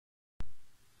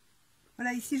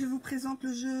Voilà, ici je vous présente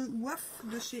le jeu Ouaf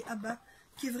de chez Haba,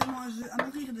 qui est vraiment un jeu à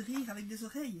mourir de rire avec des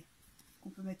oreilles, qu'on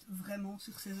peut mettre vraiment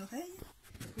sur ses oreilles.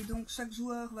 Et donc chaque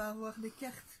joueur va avoir des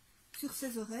cartes sur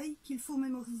ses oreilles qu'il faut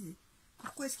mémoriser.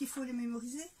 Pourquoi est-ce qu'il faut les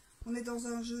mémoriser? On est dans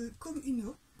un jeu comme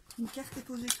Uno, une carte est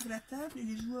posée sur la table et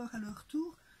les joueurs à leur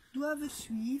tour doivent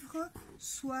suivre,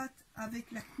 soit avec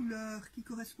la couleur qui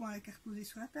correspond à la carte posée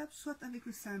sur la table, soit avec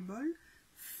le symbole,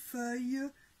 feuille,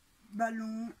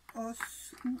 ballon,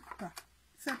 os ou pas.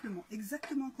 Simplement,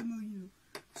 exactement comme au Uno.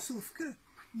 Sauf que,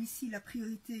 ici, la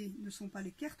priorité ne sont pas les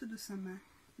cartes de sa main,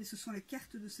 mais ce sont les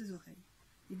cartes de ses oreilles.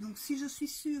 Et donc, si je suis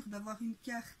sûre d'avoir une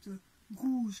carte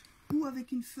rouge ou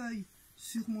avec une feuille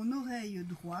sur mon oreille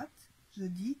droite, je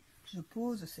dis, je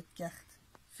pose cette carte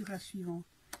sur la suivante.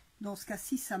 Dans ce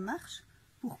cas-ci, ça marche.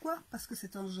 Pourquoi? Parce que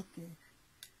c'est un joker.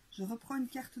 Je reprends une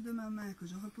carte de ma main que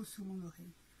je repose sur mon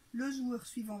oreille. Le joueur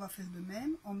suivant va faire de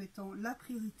même en mettant la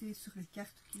priorité sur les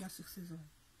cartes qu'il a sur ses oreilles.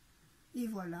 Et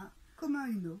voilà, comme un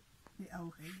Uno, mais à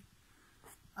oreille,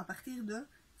 à partir de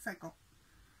 5 ans.